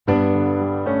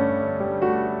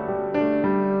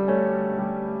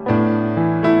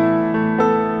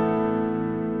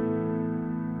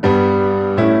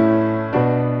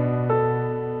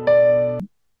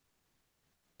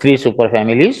Three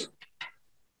superfamilies: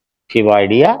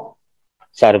 Shivoidea,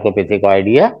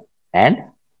 Sarcopithecidea, and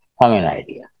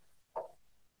Hominoidea.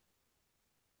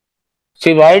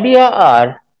 Shivoidea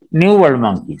are New World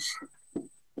monkeys.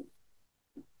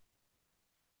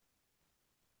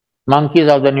 Monkeys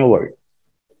of the New World.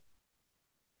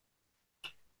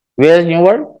 Where is New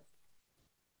World?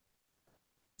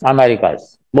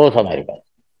 Americas. Both Americas.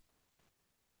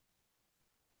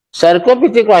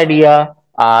 Sarcopithecidea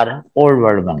are Old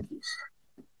World monkeys.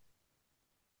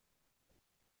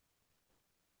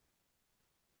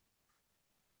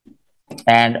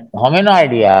 And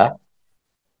Hominoidea,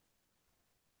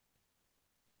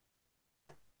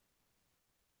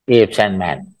 apes and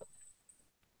man.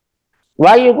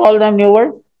 Why you call them New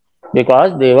World?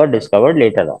 Because they were discovered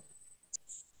later on.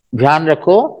 ध्यान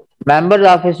रखो, members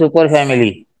of a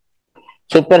superfamily.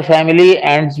 Superfamily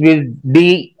ends with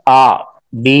D-A,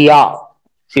 Dia,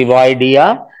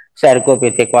 Shivoidea,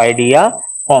 Sarcopithecidea,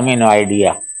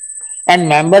 Hominoidea. And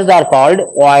members are called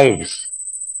Vaids.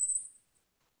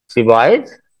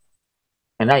 Vaids,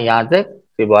 है ना, यहाँ तक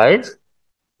Vaids,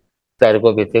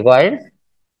 Sarcopithecines,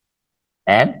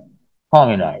 and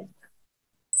Hominoids.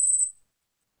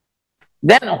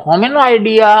 Then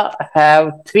Hominoidea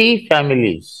have three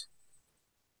families.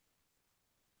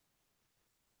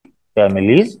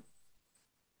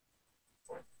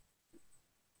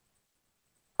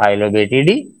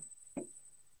 Hylobatidae,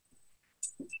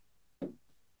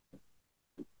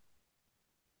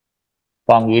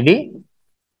 Pongidae,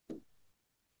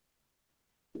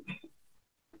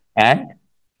 and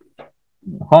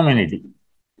Hominidae.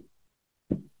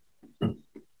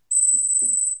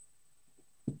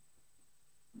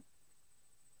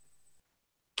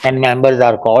 And members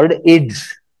are called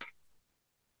IDs.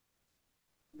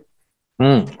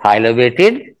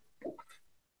 Hylobatid,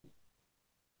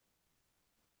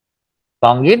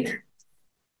 Pongid,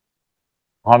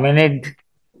 Hominid,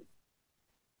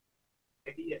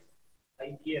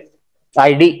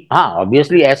 ID.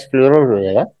 Obviously S plural हो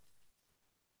जाएगा.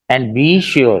 And be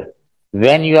sure,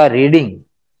 when you are reading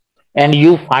and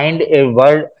you find a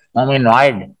word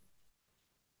hominoid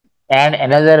and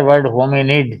another word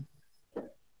hominid,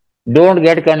 don't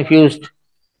get confused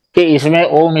कि इसमें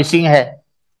O missing है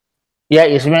या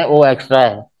इसमें O extra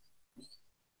है.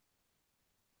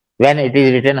 When it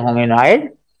is written hominoid,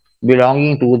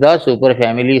 belonging to the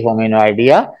superfamily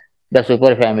Hominoidea, the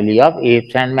superfamily of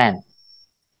apes and man.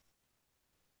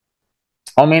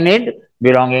 Hominid,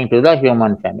 belonging to the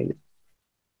human family.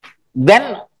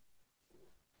 Then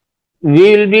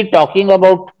we will be talking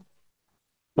about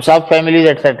subfamilies,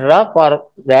 etc.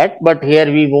 for that, but here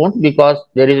we won't because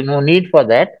there is no need for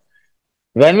that.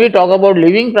 When we talk about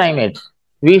living primates,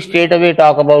 we straight away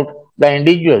talk about the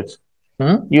individuals.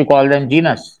 You call them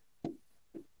genus.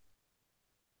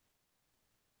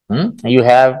 You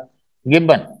have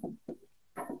gibbon.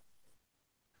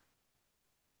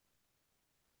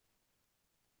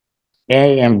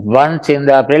 And once in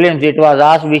the prelims, it was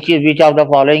asked which of the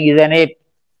following is an ape,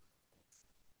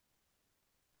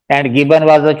 and gibbon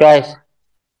was the choice.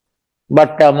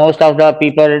 But most of the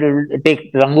people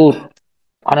take langur,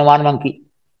 Hanuman monkey.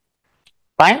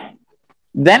 Fine.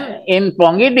 Then in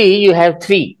Pongidae, you have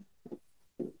three: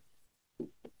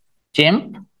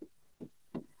 chimp,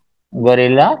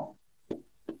 gorilla,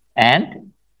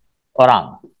 and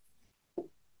orang.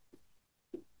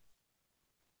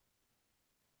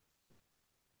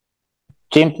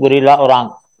 Chimp, gorilla, orang.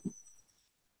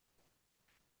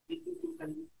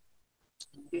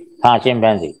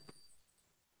 Chimpanzee.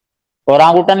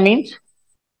 Orangutan means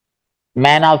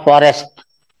man of forest.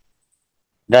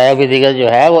 Dryopithecus जो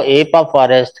है वो ape of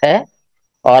forest है,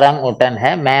 orangutan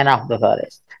है man of the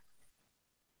forest.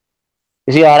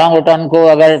 किसी orangutan को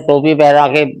अगर टोपी पहना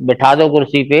के बिठा दो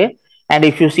कुर्सी पे, and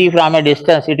if you see from a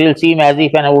distance, it will seem as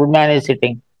if an old man is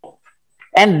sitting.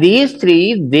 And these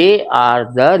three, they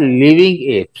are the living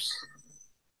apes.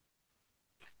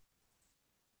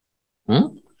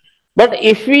 But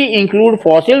if we include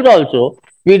fossils also,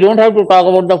 we don't have to talk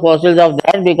about the fossils of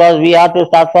that because we have to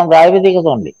start from Dryopithecus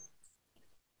only.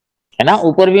 है ना,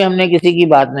 ऊपर भी हमने किसी की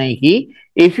बात नहीं की.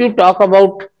 If you talk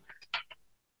about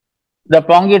the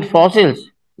pongid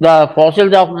fossils, the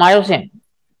fossils of Miocene,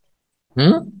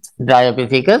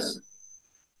 Dryopithecus,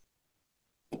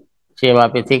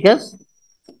 Shivoidea,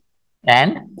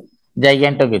 and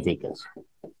Gigantopithecus.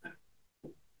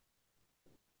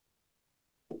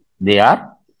 They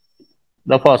are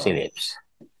the fossil apes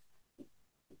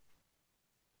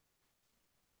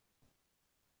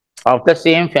of the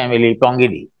same family,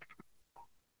 Pongidae.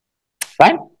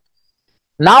 Fine.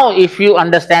 Now, if you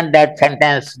understand that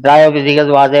sentence,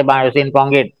 Dryopithecus was a Miocene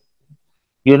pongid,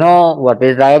 You know what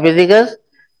is diopithecus,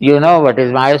 you know what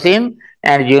is Miocene,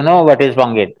 and you know what is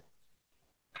fungate.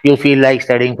 You feel like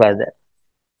studying further.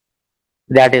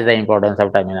 That is the importance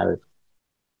of terminology.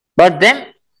 But then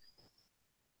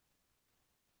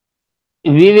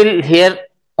we will here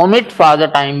omit for the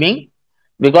time being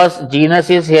because genus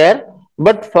is here,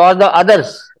 but for the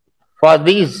others, for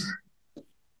these,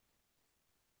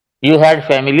 you had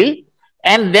family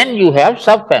and then you have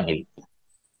subfamily.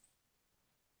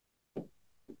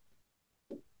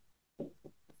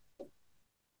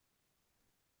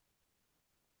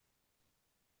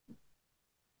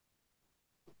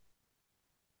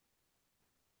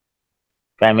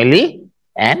 Family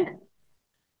and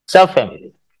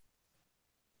subfamily.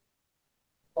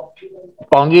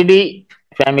 Pongidae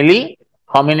family,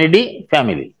 Hominidae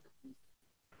family.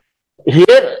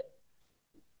 Here,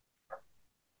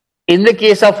 in the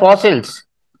case of fossils,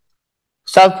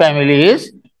 subfamily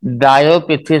is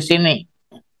Diopithecinae.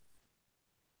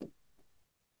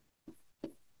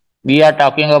 We are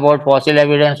talking about fossil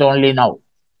evidence only now.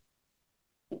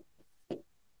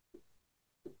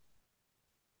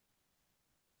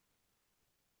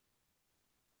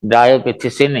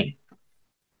 Diopithecinae.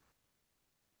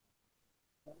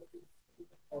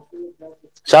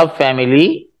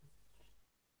 Subfamily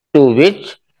to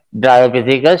which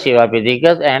Dryopithecus,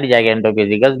 Shivaphithecus and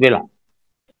Gigantopithecus belong.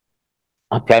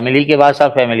 अब family के बाद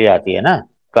सब family आती है ना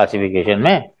classification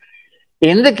में.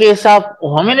 In the case of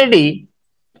hominidae,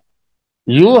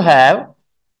 you have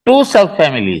two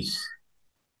subfamilies.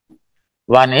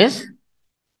 One is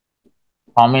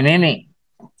homininae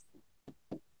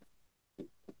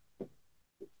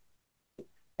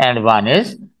and one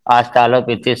is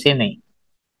Australopithecinae.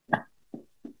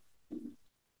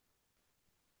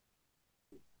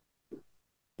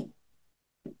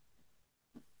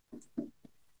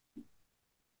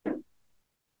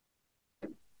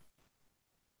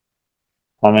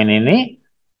 Homininae,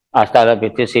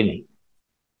 Australopithecinae.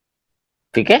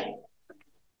 ठीक है.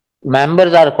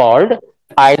 Members are called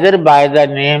either by the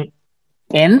name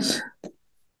ins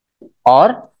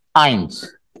or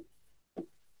ines.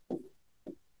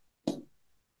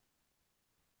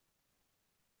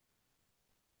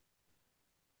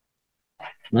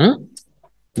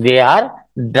 They are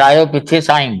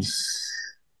Dryopithecines.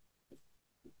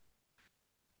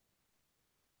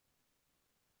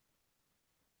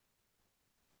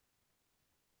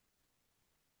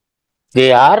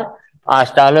 They are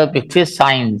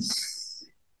Australopithecines.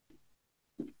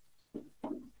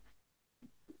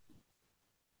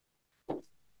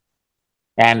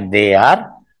 And they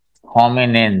are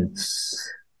hominins.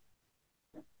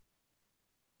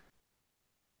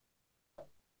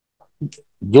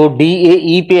 जो D A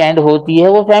ई पे and होती है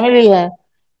वो family है,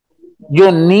 जो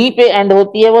नी पे एंड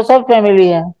होती है वो सब फैमिली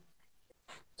है.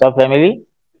 सब फैमिली.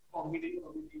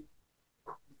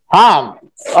 हाँ,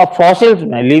 अब फॉसिल्स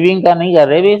में लिविंग का नहीं कर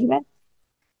रहे भी इसमें.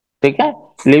 ठीक है,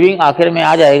 लिविंग आखिर में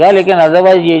आ जाएगा, लेकिन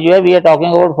अदरवाइज ये जो है we are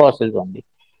talking about fossils only.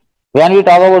 When we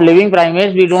talk about living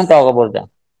primates we don't talk about them.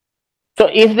 So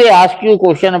if they ask you a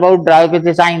question about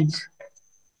Dryopithecines,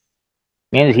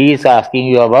 means he is asking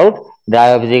you about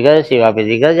Dryopithecus,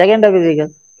 Shivaphithecus,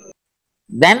 Gigantopithecus.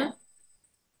 Then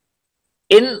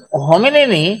in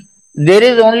hominini there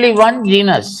is only one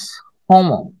genus,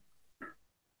 Homo.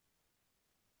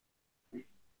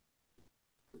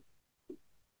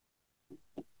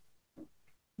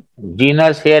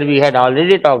 Genus here we had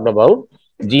already talked about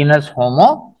genus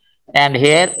Homo, and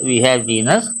here we have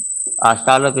genus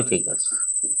Australopithecus.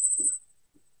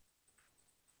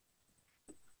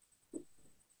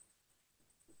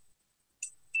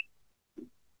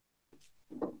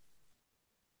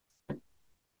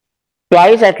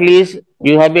 Twice at least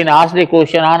you have been asked a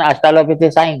question on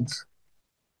Australopithecines.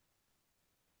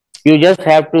 You just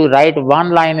have to write one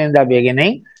line in the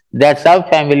beginning that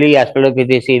subfamily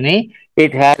Australopithecinae,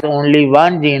 it has only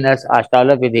one genus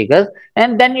Australopithecus,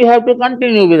 and then you have to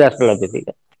continue with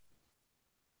Australopithecus.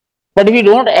 But if you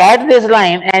don't add this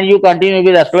line and you continue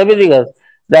with Australopithecus,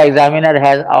 the examiner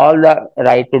has all the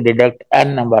right to deduct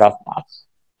n number of marks.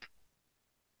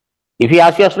 If he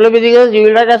asks you Australopithecus, you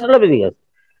will write Australopithecus.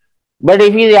 But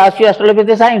if he asks you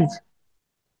Australopithecines,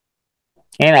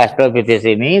 in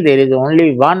Australopithecinae, there is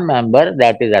only one member,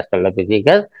 that is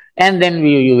Australopithecus, and then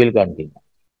you will continue.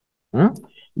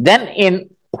 Then in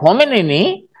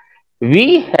hominini,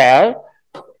 we have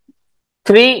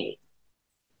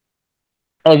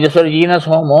genus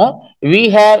Homo, we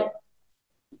have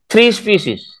three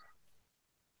species.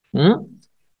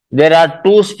 There are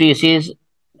two species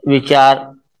which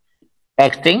are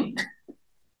extinct,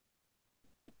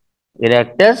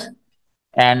 Erectus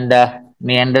and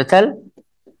Neanderthal.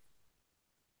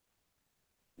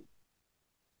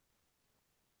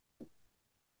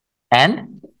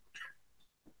 and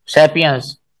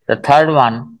sapiens, the third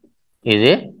one, is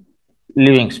a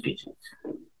living species.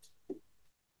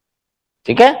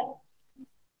 ठीक है,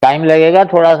 time लगेगा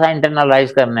थोड़ा सा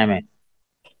internalise करने में.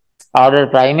 Order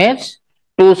primates,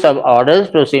 two suborders,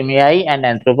 Prosimiae and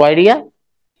Anthropoidea.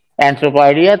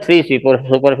 Anthropoidea, three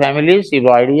superfamilies: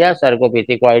 Ciboidea,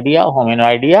 Cercopithecoidea,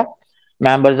 Hominoidea.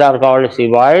 Members are called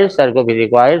Ciboids,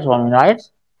 Cercopithecoids,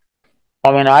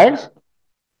 Hominoids.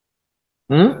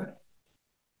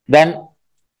 Then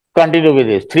continue with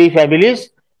this. Three families: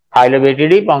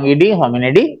 Hylobatidae, Pongidae,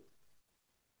 Hominidae.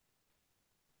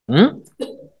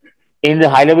 In the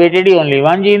Hylobatidae, only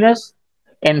one genus.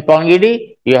 In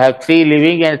Pongidae, you have three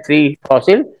living and three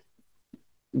fossil.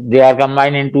 They are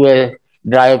combined into a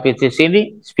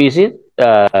Dryopithecine species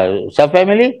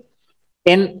subfamily.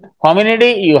 In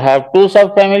Hominidae, you have two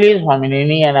subfamilies,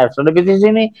 Hominini and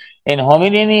Australopithecine. In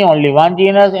Hominini, only one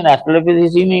genus. In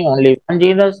Australopithecine, only one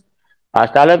genus,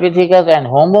 Australopithecus and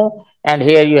Homo. And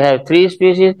here you have three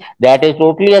species. That is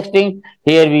totally extinct.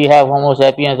 Here we have Homo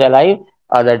sapiens alive.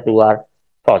 Other two are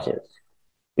fossils.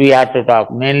 We have to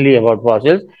talk mainly about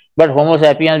fossils. But Homo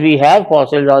sapiens, we have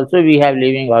fossils also, we have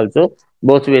living also.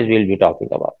 Both ways we'll be talking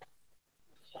about.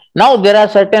 Now, there are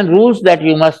certain rules that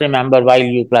you must remember while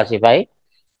you classify.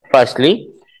 Firstly,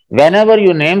 whenever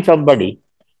you name somebody,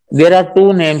 there are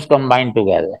two names combined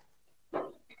together.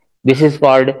 This is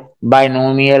called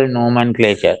binomial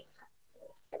nomenclature,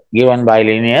 given by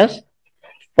Linnaeus.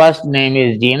 First name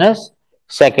is genus,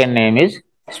 second name is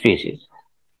species.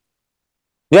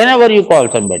 Whenever you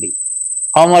call somebody,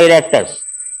 Homo erectus,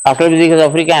 Australopithecus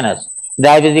africanus,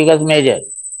 Diapithecus major,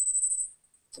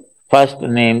 first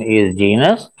name is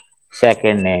genus,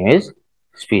 second name is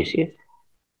species.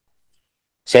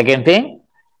 Second thing,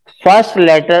 first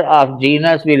letter of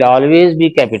genus will always be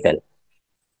capital.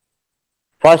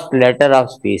 First letter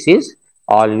of species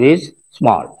always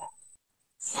small.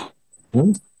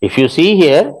 If you see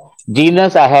here,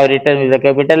 genus I have written with a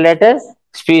capital letter,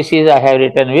 species I have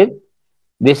written with,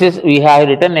 this is, we have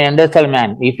written Neanderthal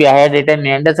man. If I had written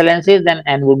Neanderthalensis, then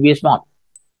N would be small.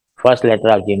 First letter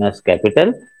of genus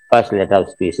capital, first letter of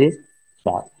species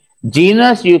small.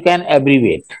 Genus you can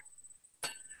abbreviate.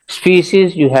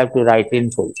 Species you have to write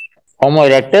in full. Homo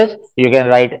erectus, you can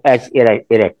write H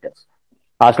erectus.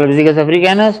 Australopithecus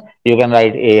africanus, you can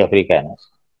write A africanus.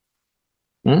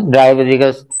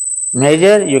 Diapithecus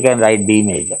major, you can write D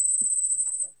major.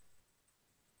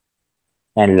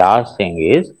 And last thing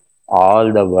is,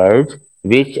 all the words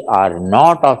which are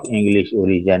not of English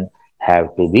origin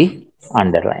have to be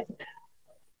underlined.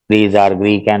 These are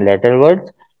Greek and Latin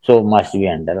words, so must be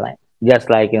underlined. Just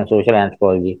like in social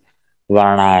anthropology,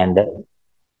 Varna and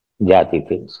Jati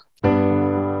things.